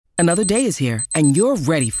Another day is here, and you're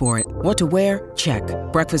ready for it. What to wear? Check.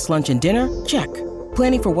 Breakfast, lunch, and dinner? Check.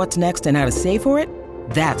 Planning for what's next and how to save for it?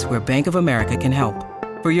 That's where Bank of America can help.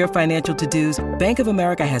 For your financial to-dos, Bank of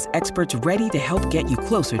America has experts ready to help get you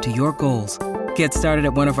closer to your goals. Get started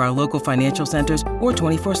at one of our local financial centers or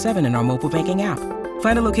 24/7 in our mobile banking app.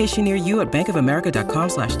 Find a location near you at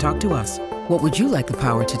bankofamerica.com/talktous. What would you like the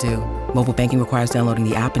power to do? Mobile banking requires downloading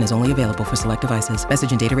the app and is only available for select devices.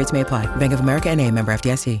 Message and data rates may apply. Bank of America N.A., member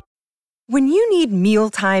FDIC. When you need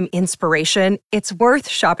mealtime inspiration, it's worth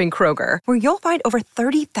shopping Kroger, where you'll find over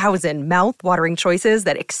 30,000 mouth-watering choices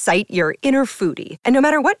that excite your inner foodie. And no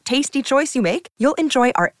matter what tasty choice you make, you'll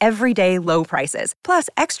enjoy our everyday low prices, plus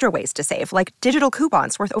extra ways to save, like digital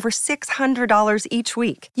coupons worth over $600 each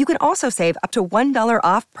week. You can also save up to $1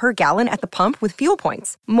 off per gallon at the pump with fuel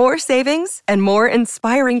points. More savings and more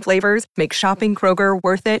inspiring flavors make shopping Kroger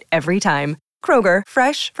worth it every time. Kroger,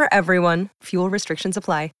 fresh for everyone. Fuel restrictions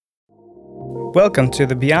apply. Welcome to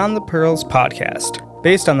the Beyond the Pearls podcast,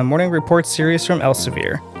 based on the Morning Report series from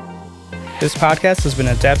Elsevier. This podcast has been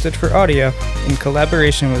adapted for audio in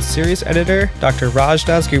collaboration with series editor Dr. Raj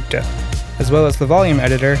Dasgupta, as well as the volume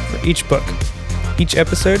editor for each book. Each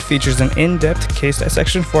episode features an in-depth case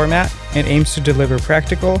dissection format and aims to deliver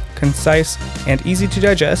practical, concise, and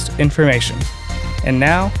easy-to-digest information. And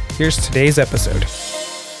now, here's today's episode.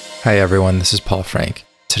 Hi everyone, this is Paul Frank.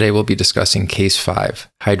 Today we'll be discussing Case 5,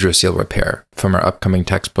 Hydrocele Repair, from our upcoming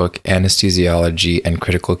textbook, Anesthesiology and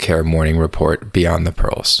Critical Care Morning Report, Beyond the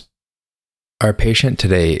Pearls. Our patient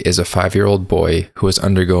today is a 5-year-old boy who is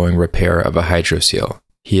undergoing repair of a hydrocele.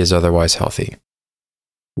 He is otherwise healthy.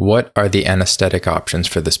 What are the anesthetic options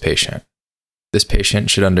for this patient? This patient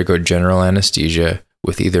should undergo general anesthesia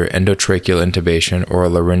with either endotracheal intubation or a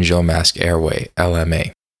laryngeal mask airway,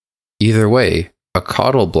 LMA. Either way, a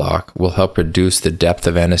caudal block will help reduce the depth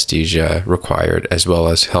of anesthesia required as well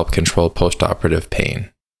as help control postoperative pain.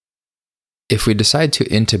 If we decide to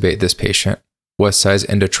intubate this patient, what size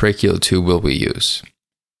endotracheal tube will we use?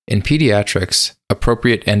 In pediatrics,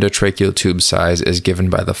 appropriate endotracheal tube size is given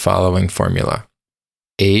by the following formula: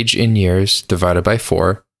 age in years divided by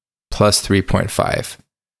 4 plus 3.5.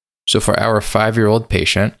 So for our 5-year-old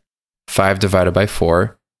patient, 5 divided by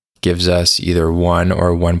 4 gives us either 1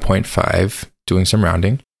 or 1.5, doing some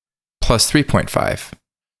rounding, plus 3.5.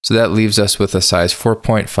 So that leaves us with a size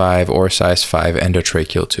 4.5 or size 5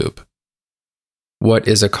 endotracheal tube. What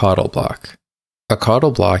is a caudal block? A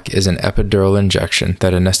caudal block is an epidural injection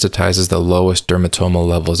that anesthetizes the lowest dermatomal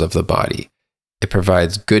levels of the body. It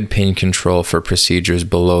provides good pain control for procedures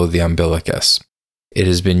below the umbilicus. It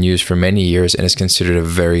has been used for many years and is considered a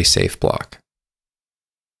very safe block.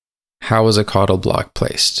 How is a caudal block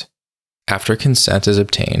placed? After consent is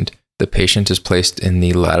obtained, the patient is placed in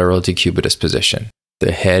the lateral decubitus position.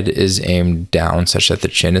 The head is aimed down such that the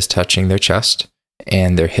chin is touching their chest,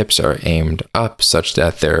 and their hips are aimed up such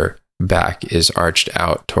that their back is arched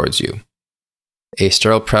out towards you. A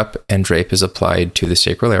sterile prep and drape is applied to the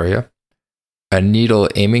sacral area. A needle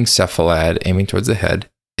aiming cephalad, aiming towards the head,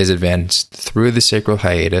 is advanced through the sacral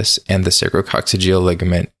hiatus and the sacrococcygeal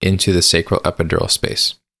ligament into the sacral epidural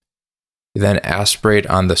space. You then aspirate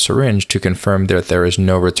on the syringe to confirm that there is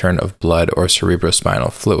no return of blood or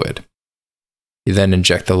cerebrospinal fluid. You then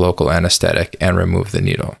inject the local anesthetic and remove the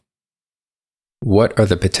needle. What are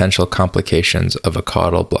the potential complications of a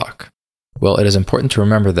caudal block? Well, it is important to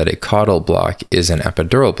remember that a caudal block is an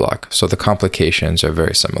epidural block, so the complications are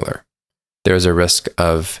very similar. There is a risk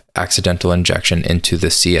of accidental injection into the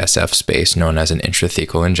CSF space, known as an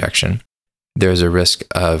intrathecal injection. There's a risk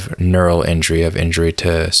of neural injury, of injury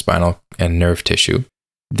to spinal and nerve tissue.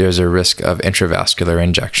 There's a risk of intravascular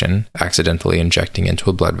injection, accidentally injecting into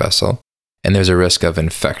a blood vessel. And there's a risk of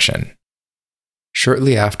infection.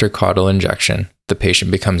 Shortly after caudal injection, the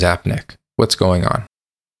patient becomes apneic. What's going on?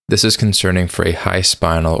 This is concerning for a high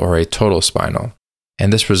spinal or a total spinal,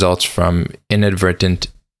 and this results from inadvertent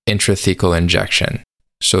intrathecal injection.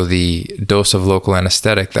 So the dose of local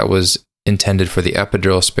anesthetic that was intended for the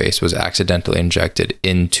epidural space was accidentally injected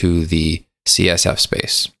into the CSF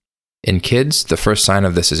space. In kids, the first sign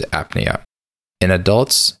of this is apnea. In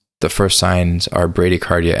adults, the first signs are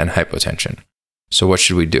bradycardia and hypotension. So what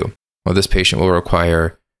should we do? Well, this patient will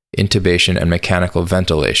require intubation and mechanical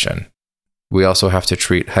ventilation. We also have to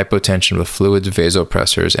treat hypotension with fluids,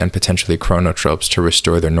 vasopressors, and potentially chronotropes to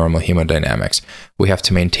restore their normal hemodynamics. We have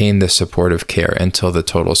to maintain this supportive care until the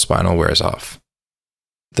total spinal wears off.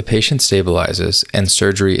 The patient stabilizes and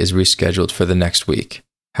surgery is rescheduled for the next week.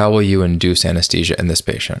 How will you induce anesthesia in this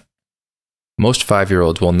patient? Most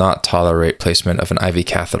 5-year-olds will not tolerate placement of an IV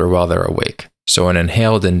catheter while they're awake, so an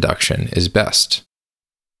inhaled induction is best.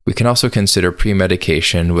 We can also consider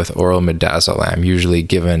pre-medication with oral midazolam, usually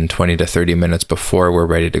given 20 to 30 minutes before we're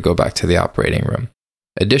ready to go back to the operating room.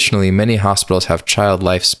 Additionally, many hospitals have child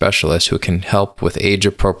life specialists who can help with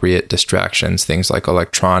age-appropriate distractions, things like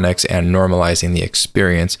electronics, and normalizing the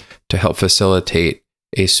experience to help facilitate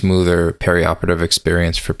a smoother perioperative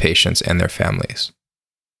experience for patients and their families.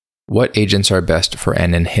 What agents are best for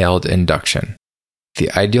an inhaled induction?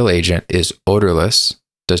 The ideal agent is odorless,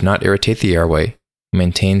 does not irritate the airway,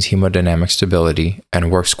 maintains hemodynamic stability, and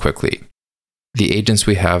works quickly. The agents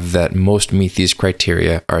we have that most meet these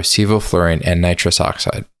criteria are sevoflurane and nitrous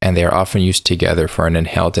oxide, and they are often used together for an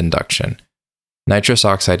inhaled induction. Nitrous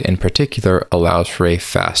oxide in particular allows for a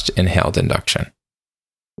fast inhaled induction.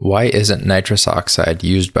 Why isn't nitrous oxide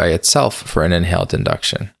used by itself for an inhaled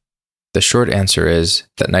induction? The short answer is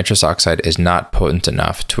that nitrous oxide is not potent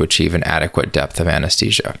enough to achieve an adequate depth of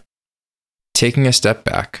anesthesia. Taking a step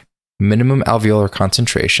back, minimum alveolar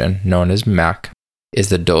concentration, known as MAC, is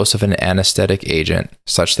the dose of an anesthetic agent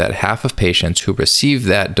such that half of patients who receive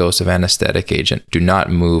that dose of anesthetic agent do not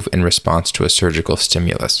move in response to a surgical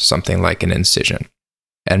stimulus, something like an incision.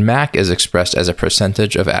 And MAC is expressed as a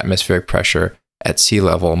percentage of atmospheric pressure at sea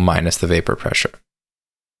level minus the vapor pressure.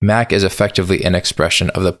 MAC is effectively an expression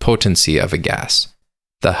of the potency of a gas.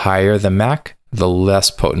 The higher the MAC, the less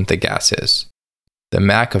potent the gas is. The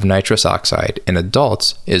MAC of nitrous oxide in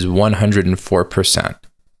adults is 104%.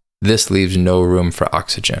 This leaves no room for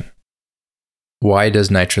oxygen. Why does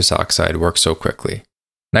nitrous oxide work so quickly?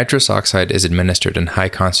 Nitrous oxide is administered in high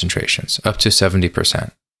concentrations, up to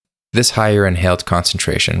 70%. This higher inhaled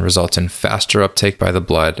concentration results in faster uptake by the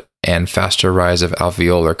blood and faster rise of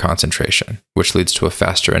alveolar concentration, which leads to a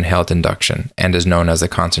faster inhaled induction and is known as the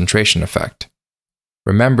concentration effect.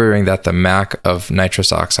 Remembering that the MAC of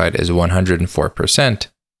nitrous oxide is 104%,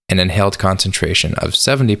 an inhaled concentration of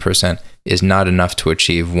 70% is not enough to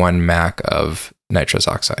achieve 1 MAC of nitrous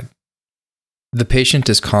oxide. The patient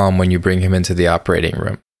is calm when you bring him into the operating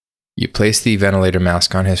room. You place the ventilator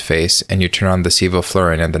mask on his face and you turn on the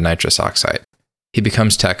sevoflurane and the nitrous oxide. He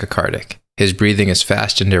becomes tachycardic. His breathing is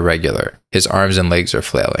fast and irregular. His arms and legs are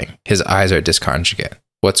flailing. His eyes are disconjugate.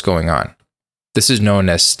 What's going on? This is known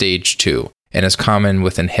as stage 2 and is common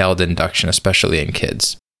with inhaled induction, especially in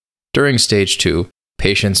kids. During stage 2,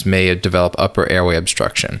 patients may develop upper airway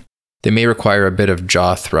obstruction. They may require a bit of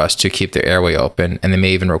jaw thrust to keep their airway open, and they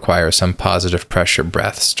may even require some positive pressure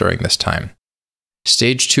breaths during this time.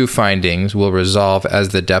 Stage 2 findings will resolve as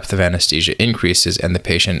the depth of anesthesia increases and the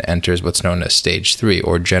patient enters what's known as stage 3,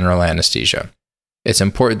 or general anesthesia. It's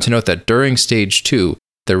important to note that during stage 2,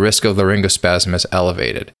 the risk of laryngospasm is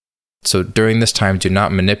elevated. So during this time, do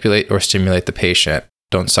not manipulate or stimulate the patient.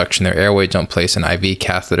 Don't suction their airway, don't place an IV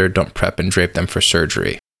catheter, don't prep and drape them for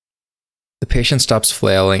surgery. The patient stops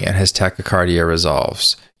flailing and his tachycardia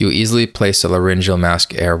resolves. You easily place a laryngeal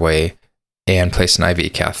mask airway and place an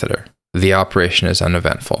IV catheter. The operation is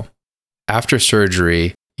uneventful. After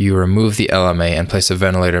surgery, you remove the LMA and place a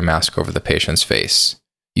ventilator mask over the patient's face.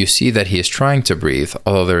 You see that he is trying to breathe,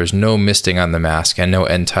 although there is no misting on the mask and no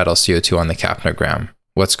end-tidal CO2 on the capnogram.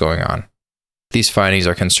 What's going on? These findings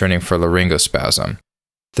are concerning for laryngospasm.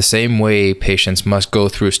 The same way patients must go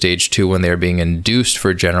through stage 2 when they are being induced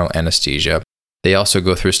for general anesthesia, they also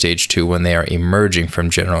go through stage 2 when they are emerging from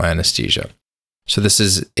general anesthesia. So this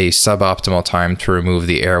is a suboptimal time to remove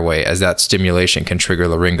the airway, as that stimulation can trigger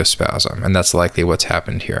laryngospasm, and that's likely what's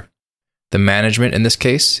happened here. The management in this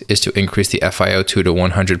case is to increase the FiO2 to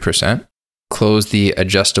 100%, close the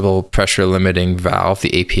adjustable pressure limiting valve, the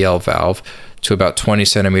APL valve, to about 20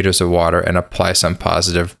 centimeters of water and apply some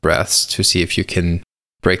positive breaths to see if you can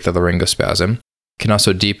break the laryngospasm. You can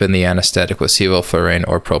also deepen the anesthetic with sevoflurane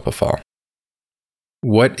or propofol.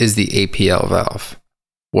 What is the APL valve?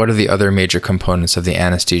 What are the other major components of the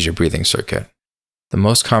anesthesia breathing circuit? The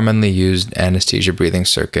most commonly used anesthesia breathing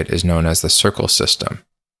circuit is known as the circle system.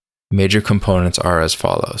 Major components are as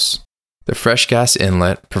follows. The fresh gas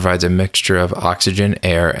inlet provides a mixture of oxygen,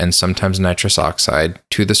 air, and sometimes nitrous oxide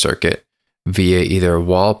to the circuit via either a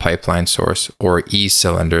wall pipeline source or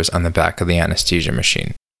E-cylinders on the back of the anesthesia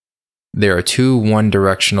machine. There are 2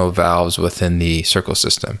 one-directional valves within the circle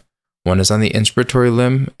system. One is on the inspiratory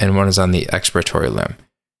limb and one is on the expiratory limb.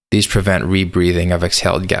 These prevent rebreathing of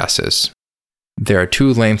exhaled gases. There are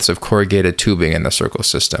 2 lengths of corrugated tubing in the circle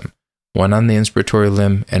system, one on the inspiratory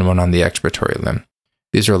limb and one on the expiratory limb.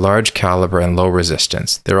 These are large caliber and low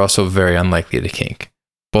resistance. They're also very unlikely to kink.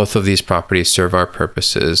 Both of these properties serve our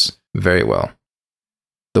purposes very well.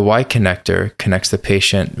 The Y connector connects the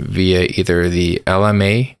patient via either the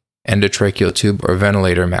LMA, endotracheal tube, or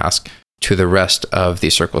ventilator mask to the rest of the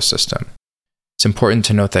circle system. It's important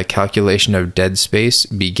to note that calculation of dead space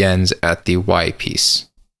begins at the Y piece.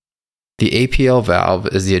 The APL valve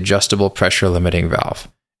is the adjustable pressure limiting valve,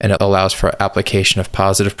 and it allows for application of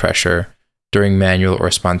positive pressure during manual or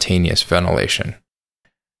spontaneous ventilation.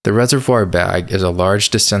 The reservoir bag is a large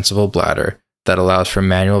distensible bladder that allows for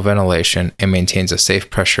manual ventilation and maintains a safe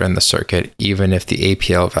pressure in the circuit even if the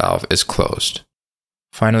APL valve is closed.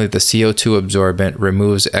 Finally, the CO2 absorbent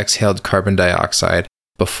removes exhaled carbon dioxide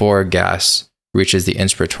before gas reaches the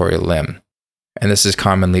inspiratory limb, and this is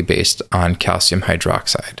commonly based on calcium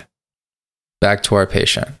hydroxide. Back to our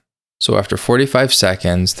patient. So after 45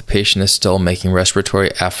 seconds, the patient is still making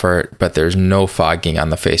respiratory effort, but there's no fogging on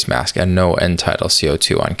the face mask and no end-tidal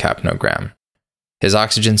CO2 on capnogram. His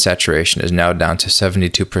oxygen saturation is now down to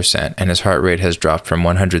 72%, and his heart rate has dropped from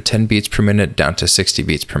 110 beats per minute down to 60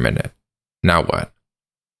 beats per minute. Now what?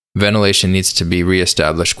 Ventilation needs to be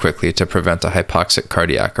reestablished quickly to prevent a hypoxic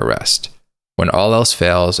cardiac arrest. When all else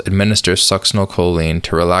fails, administer succinylcholine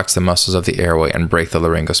to relax the muscles of the airway and break the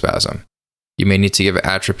laryngospasm. You may need to give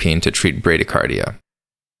atropine to treat bradycardia.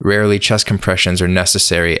 Rarely, chest compressions are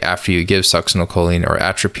necessary after you give succinylcholine or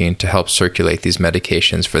atropine to help circulate these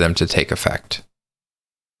medications for them to take effect.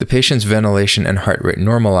 The patient's ventilation and heart rate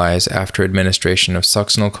normalize after administration of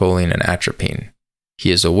succinylcholine and atropine.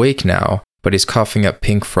 He is awake now, but he's coughing up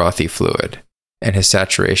pink frothy fluid, and his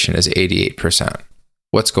saturation is 88%.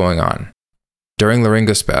 What's going on? During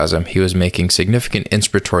laryngospasm, he was making significant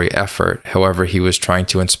inspiratory effort, however, he was trying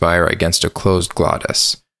to inspire against a closed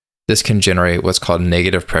glottis. This can generate what's called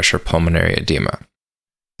negative pressure pulmonary edema.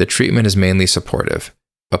 The treatment is mainly supportive.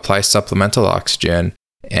 Apply supplemental oxygen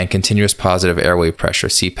and continuous positive airway pressure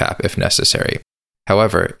CPAP if necessary.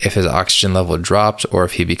 However, if his oxygen level drops or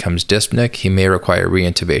if he becomes dyspneic, he may require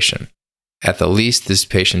reintubation. At the least, this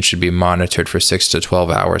patient should be monitored for 6 to 12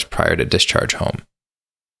 hours prior to discharge home.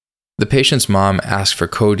 The patient's mom asked for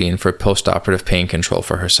codeine for postoperative pain control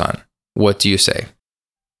for her son. What do you say?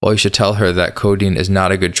 Well, you should tell her that codeine is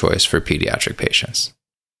not a good choice for pediatric patients.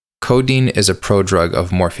 Codeine is a prodrug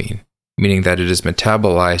of morphine, meaning that it is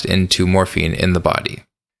metabolized into morphine in the body.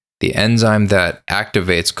 The enzyme that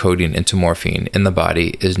activates codeine into morphine in the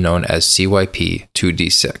body is known as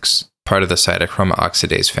CYP2D6, part of the cytochrome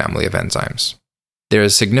oxidase family of enzymes. There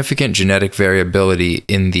is significant genetic variability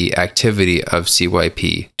in the activity of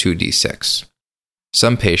CYP2D6.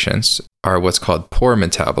 Some patients are what's called poor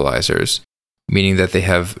metabolizers, meaning that they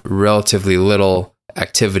have relatively little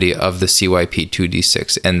activity of the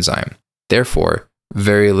CYP2D6 enzyme. Therefore,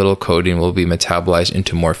 very little codeine will be metabolized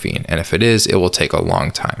into morphine, and if it is, it will take a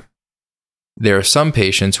long time. There are some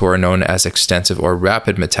patients who are known as extensive or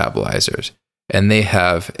rapid metabolizers, and they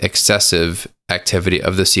have excessive activity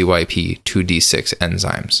of the CYP2D6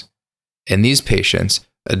 enzymes. In these patients,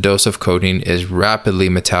 a dose of codeine is rapidly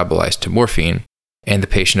metabolized to morphine, and the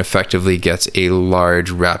patient effectively gets a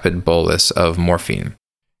large, rapid bolus of morphine.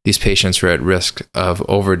 These patients are at risk of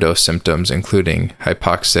overdose symptoms, including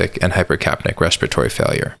hypoxic and hypercapnic respiratory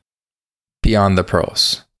failure. Beyond the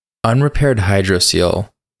pearls. Unrepaired hydrocele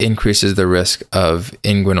increases the risk of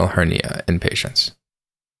inguinal hernia in patients.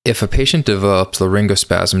 If a patient develops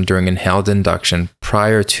laryngospasm during inhaled induction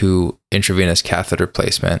prior to intravenous catheter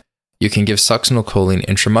placement, you can give succinylcholine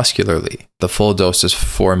intramuscularly. The full dose is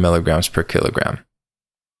 4 milligrams per kilogram.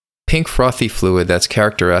 Pink frothy fluid that's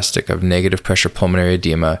characteristic of negative pressure pulmonary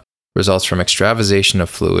edema results from extravasation of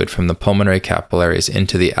fluid from the pulmonary capillaries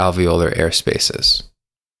into the alveolar air spaces.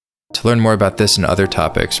 To learn more about this and other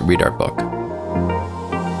topics, read our book.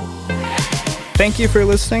 Thank you for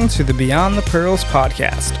listening to the Beyond the Pearls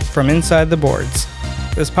podcast from Inside the Boards.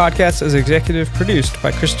 This podcast is executive produced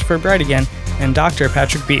by Christopher Brightigan and Dr.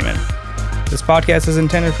 Patrick Beeman. This podcast is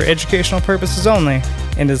intended for educational purposes only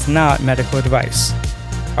and is not medical advice.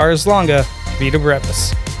 Ars longa, vita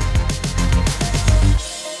brevis.